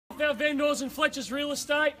of our vendors and Fletcher's Real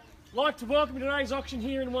Estate, I'd like to welcome you to today's auction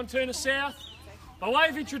here in Wantirna South. By way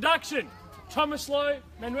of introduction, Thomas Lowe,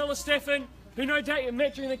 Manuela Stefan, who no doubt you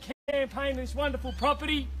met during the campaign of this wonderful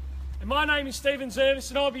property. And my name is Stephen Zervis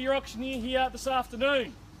and I'll be your auctioneer here this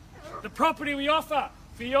afternoon. The property we offer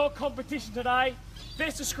for your competition today,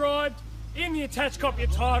 best described in the attached copy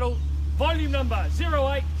of title, volume number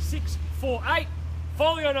 08648,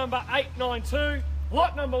 folio number 892,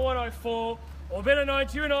 lot number 104, or better known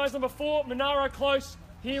to you and I as number 4, Monaro Close,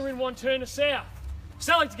 here in Wantirna South.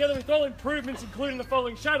 Selling together with all improvements including the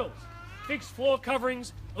following shuttles: fixed floor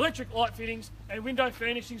coverings, electric light fittings and window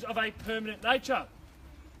furnishings of a permanent nature.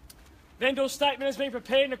 Vendor's statement has been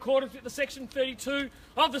prepared in accordance with the Section 32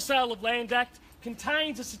 of the Sale of Land Act,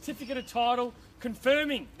 contains a certificate of title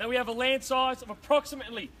confirming that we have a land size of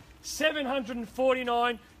approximately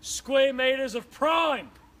 749 square metres of prime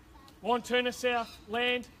Wantirna South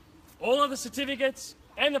land. All of the certificates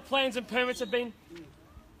and the plans and permits have been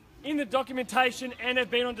in the documentation and have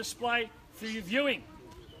been on display for your viewing.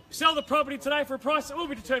 We sell the property today for a price that will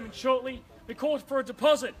be determined shortly. We call for a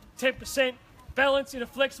deposit, 10%, balance in a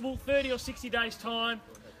flexible 30 or 60 days time,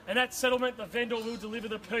 and at settlement the vendor will deliver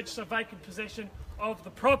the purchase of vacant possession of the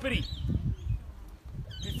property.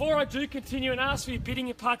 Before I do continue and ask for your bidding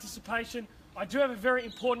and participation, I do have a very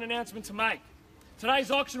important announcement to make. Today's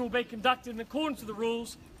auction will be conducted in accordance with the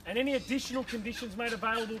rules and any additional conditions made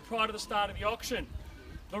available prior to the start of the auction.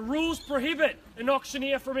 The rules prohibit an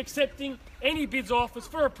auctioneer from accepting any bids or offers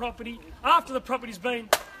for a property after the property's been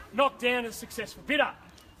knocked down as a successful bidder.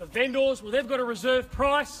 The vendors, well, they've got a reserve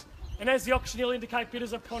price, and as the auctioneer will indicate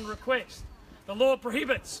bidders upon request. The law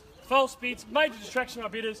prohibits false bids, major distraction by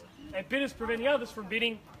bidders, and bidders preventing others from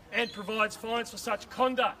bidding, and provides fines for such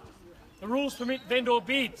conduct. The rules permit vendor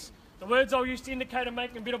bids. The words I'll use to indicate I'm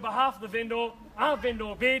making a bid on behalf of the vendor are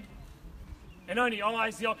vendor bid, and only I,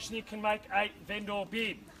 as the auctioneer, can make a vendor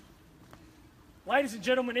bid. Ladies and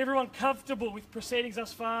gentlemen, everyone comfortable with proceedings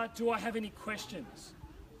thus far? Do I have any questions?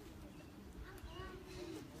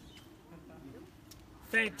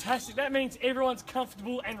 Fantastic. That means everyone's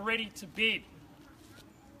comfortable and ready to bid.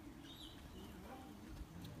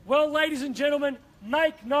 Well, ladies and gentlemen,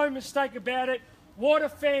 make no mistake about it. What a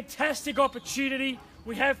fantastic opportunity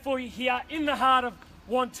we have for you here in the heart of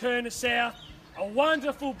Wantirna South. A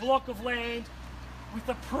wonderful block of land with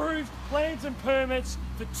approved plans and permits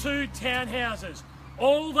for 2 townhouses.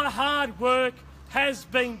 All the hard work has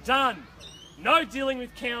been done. No dealing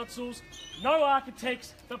with councils, no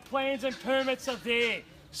architects, the plans and permits are there.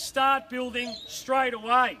 Start building straight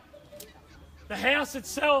away. The house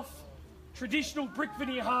itself, traditional brick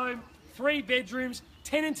veneer home, 3 bedrooms,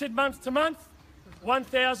 tenanted month to month,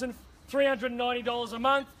 $1,390 a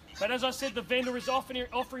month. But as I said, the vendor is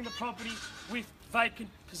offering the property with vacant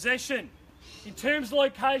possession. In terms of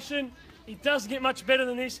location, it doesn't get much better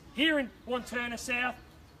than this. Here in Wantirna South,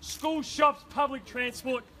 schools, shops, public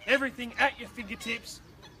transport, everything at your fingertips.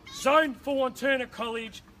 Zoned for Wantirna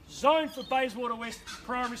College, zoned for Bayswater West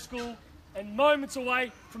Primary School, and moments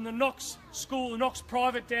away from the Knox School, the Knox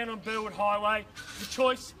Private down on Burwood Highway. The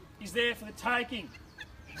choice is there for the taking.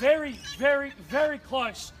 Very, very, very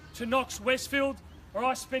close to Knox Westfield, where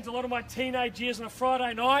I spent a lot of my teenage years on a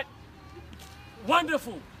Friday night.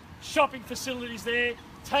 Wonderful shopping facilities there.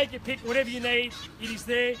 Take your pick, whatever you need, it is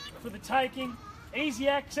there for the taking. Easy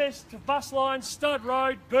access to bus lines, Stud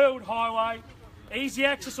Road, Burwood Highway. Easy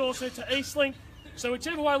access also to Eastlink. So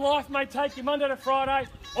whichever way life may take you, Monday to Friday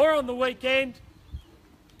or on the weekend,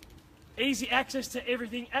 easy access to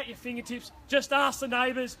everything at your fingertips. Just ask the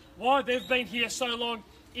neighbours why they've been here so long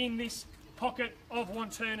in this pocket of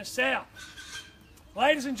Wantirna South.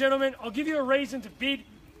 Ladies and gentlemen, I'll give you a reason to bid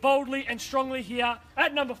boldly and strongly here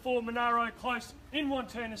at number 4 Monaro Close in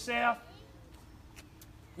Wantirna South.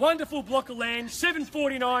 Wonderful block of land,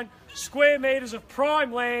 749 square metres of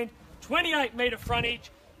prime land, 28 metre frontage,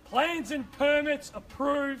 plans and permits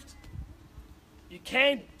approved. You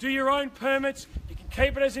can do your own permits, you can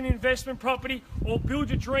keep it as an investment property or build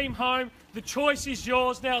your dream home. The choice is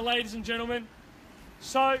yours now, ladies and gentlemen.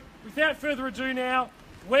 So without further ado now,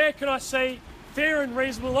 where can I see fair and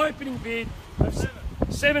reasonable opening bid of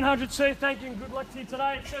 700, sir? Thank you and good luck to you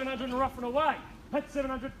today. At 700 and rough and away. That's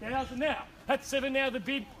 700,000 now. That's 7 now the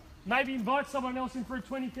bid. Maybe invite someone else in for a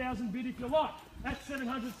 20,000 bid if you like. That's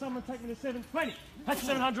 700, someone take me to 720. That's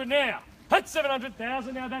 700 now. That's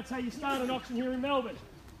 700,000 now. That's how you start an auction here in Melbourne.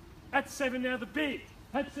 That's 7 now the bid.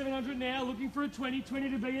 That's 700 now, looking for a 20, 20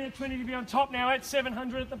 to be in, 20 to be on top now. At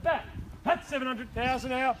 700 at the back. That's 700,000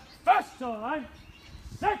 now. First time.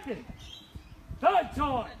 Second. Third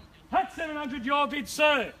time. That's 700 your bid,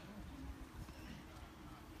 sir.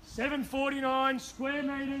 749 square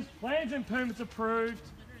metres, plans and permits approved.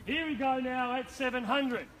 Here we go now at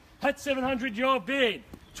 700. At 700, your bid.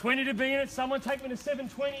 20 to be in it. Someone take me to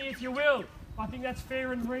 720 if you will. I think that's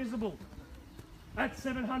fair and reasonable. At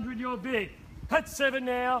 700, your bid. At 7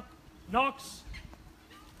 now. Knox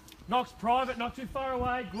private, not too far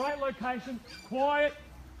away. Great location, quiet,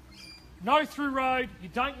 no through road. You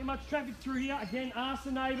don't get much traffic through here. Again, ask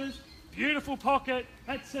the neighbours. Beautiful pocket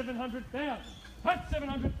at 700,000. At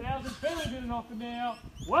 700,000, fairly bid an offer now.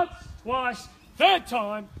 Once, twice, third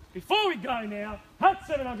time. Before we go now, at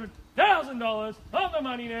 $700,000 on the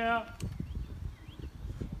money now.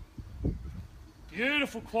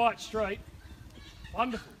 Beautiful, quiet street.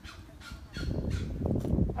 Wonderful.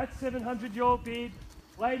 At 700, your bid.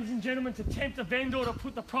 Ladies and gentlemen, to tempt a vendor to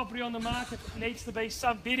put the property on the market, there needs to be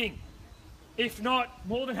some bidding. If not,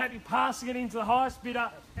 more than happy passing it into the highest bidder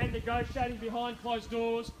and negotiating behind closed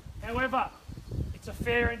doors. However, it's a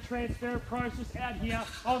fair and transparent process out here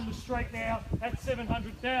on the street now at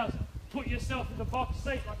 700,000. Put yourself in the box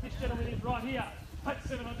seat like this gentleman is right here. At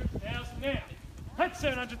 700,000 now. At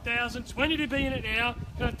 700,000, 20 to be in it now.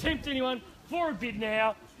 Going to tempt anyone for a bid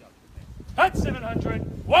now. At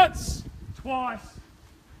 700, once, twice,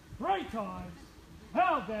 3 times.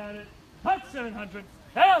 How about it? At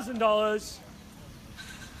 $700,000.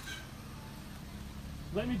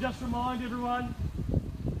 Let me just remind everyone,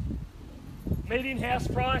 median house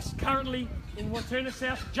price currently in Wantirna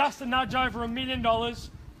South, just a nudge over $1 million.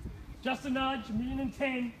 Just a nudge,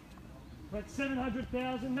 $1,010,000. We're at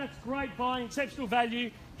 700,000. That's great buying, exceptional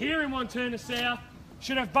value here in Wantirna South.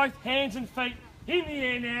 Should have both hands and feet in the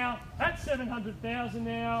air now. At 700,000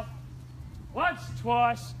 now. Once,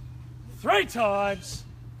 twice, 3 times.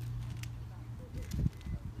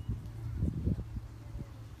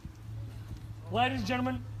 Ladies and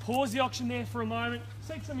gentlemen, pause the auction there for a moment.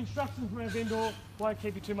 Seek some instructions from our vendor. Won't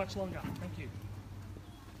keep you too much longer. Thank you.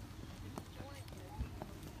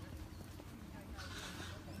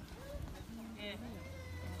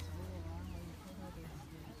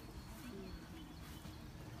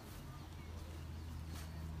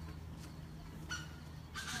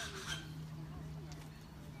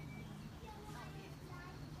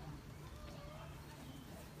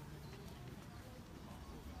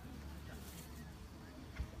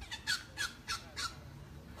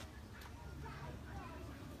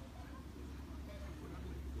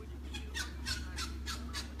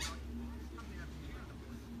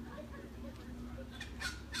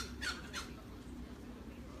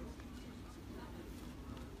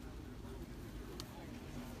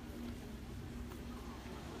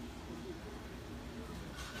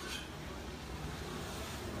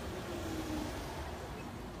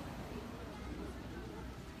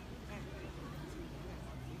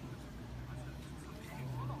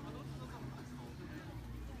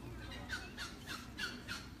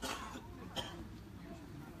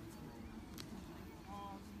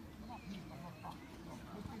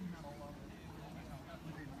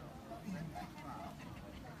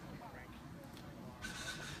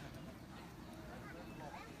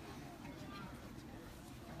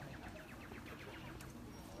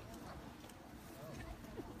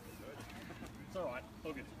 It's all right,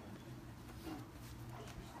 all good.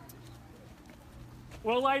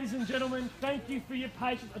 Well, ladies and gentlemen, thank you for your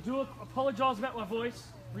patience. I do apologise about my voice.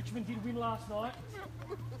 Richmond did win last night.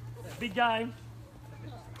 Big game.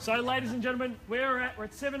 So, ladies and gentlemen, where we're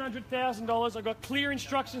at $700,000. I've got clear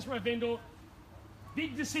instructions from our vendor.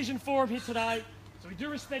 Big decision for him here today. So we do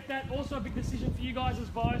respect that. Also a big decision for you guys as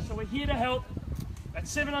buyers. So we're here to help. At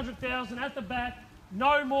 $700,000 at the back.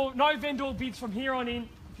 No vendor bids from here on in.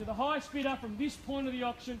 If you're the highest bidder from this point of the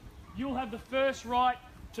auction, you'll have the first right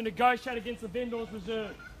to negotiate against the vendor's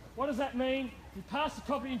reserve. What does that mean? You pass the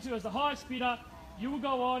property into as the highest bidder, you will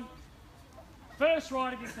go on first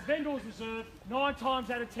right against the vendor's reserve. 9 times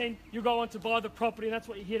out of 10, you'll go on to buy the property, and that's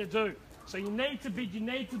what you're here to do. So you need to bid, you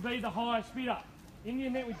need to be the highest bidder. In the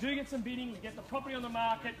event we do get some bidding, we get the property on the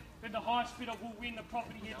market, then the highest bidder will win the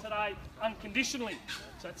property here today unconditionally.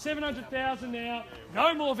 So at $700,000 now,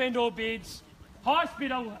 no more vendor bids. Highest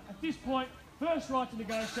bidder will, at this point, first right to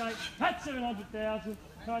negotiate at $700,000.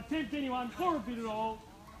 Can I tempt anyone for a bid at all?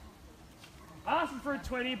 Asking for a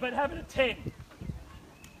 20, but have it at 10.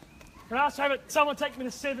 Can I ask to have someone take me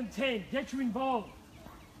to 710? Get you involved.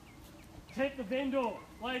 Tempt the vendor,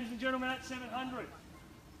 ladies and gentlemen, at 700.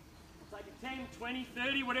 Take a 10, 20,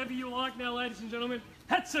 30, whatever you like now, ladies and gentlemen.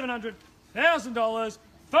 At $700,000.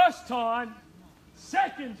 First time,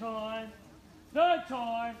 second time, third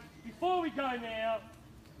time. Before we go now,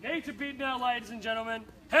 need to bid now, ladies and gentlemen.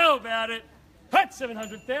 How about it? At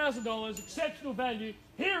 $700,000, exceptional value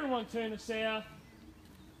here in Wantirna South.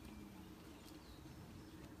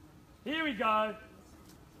 Here we go.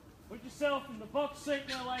 Put yourself in the box seat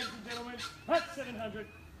now, ladies and gentlemen. That's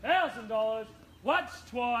 $700,000. Once,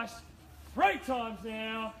 twice, 3 times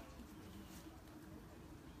now.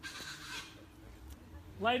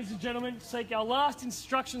 Ladies and gentlemen, seek our last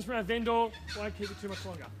instructions from our vendor. Won't keep it too much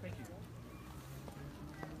longer. Thank you.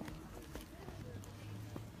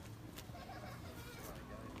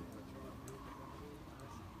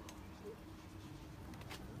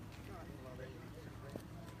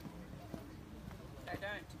 They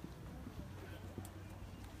don't.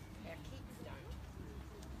 Our kids don't.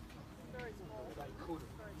 Very small. They could.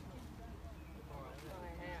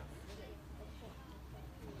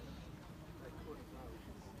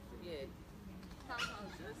 Yeah.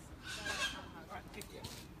 Alright, get down.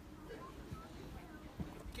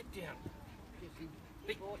 Get down.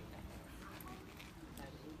 Big.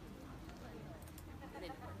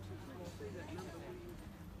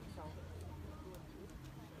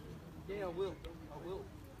 Yeah, I will. I will.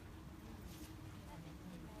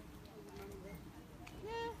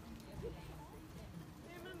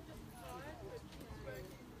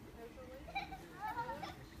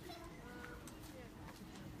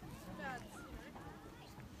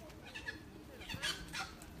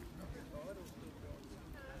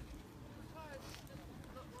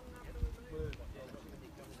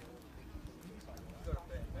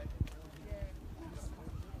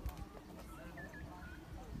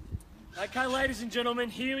 Okay, ladies and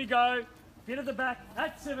gentlemen, here we go. Bid at the back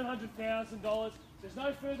at $700,000. There's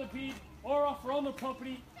no further bid or offer on the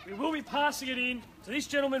property. We will be passing it in to this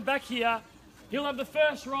gentleman back here. He'll have the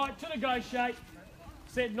first right to negotiate.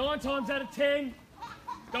 Said 9 times out of 10,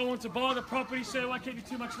 don't want to buy the property, so I won't keep you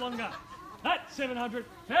too much longer. At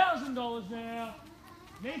 $700,000 now.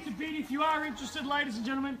 Need to bid if you are interested, ladies and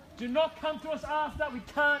gentlemen. Do not come to us after. We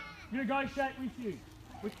can't negotiate with you.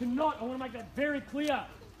 We cannot. I want to make that very clear.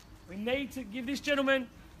 We need to give this gentleman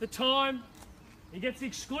the time. He gets the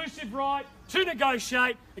exclusive right to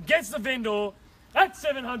negotiate against the vendor at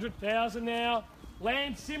 $700,000 now.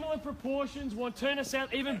 Land similar proportions. Wantirna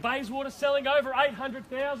South, even Bayswater selling over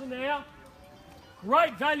 $800,000 now.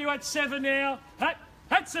 Great value at 7 now. At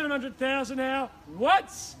 $700,000 now.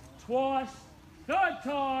 Once, twice, 3rd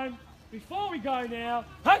time. Before we go now,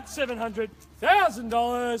 at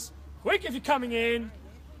 $700,000. Quick if you're coming in.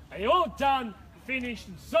 Are you all done? Finished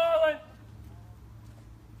and silent.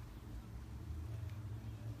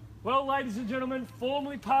 Well, ladies and gentlemen,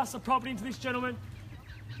 formally pass the property into this gentleman.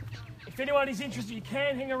 If anyone is interested, you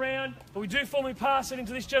can hang around, but we do formally pass it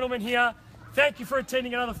into this gentleman here. Thank you for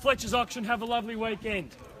attending another Fletcher's auction. Have a lovely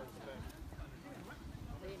weekend.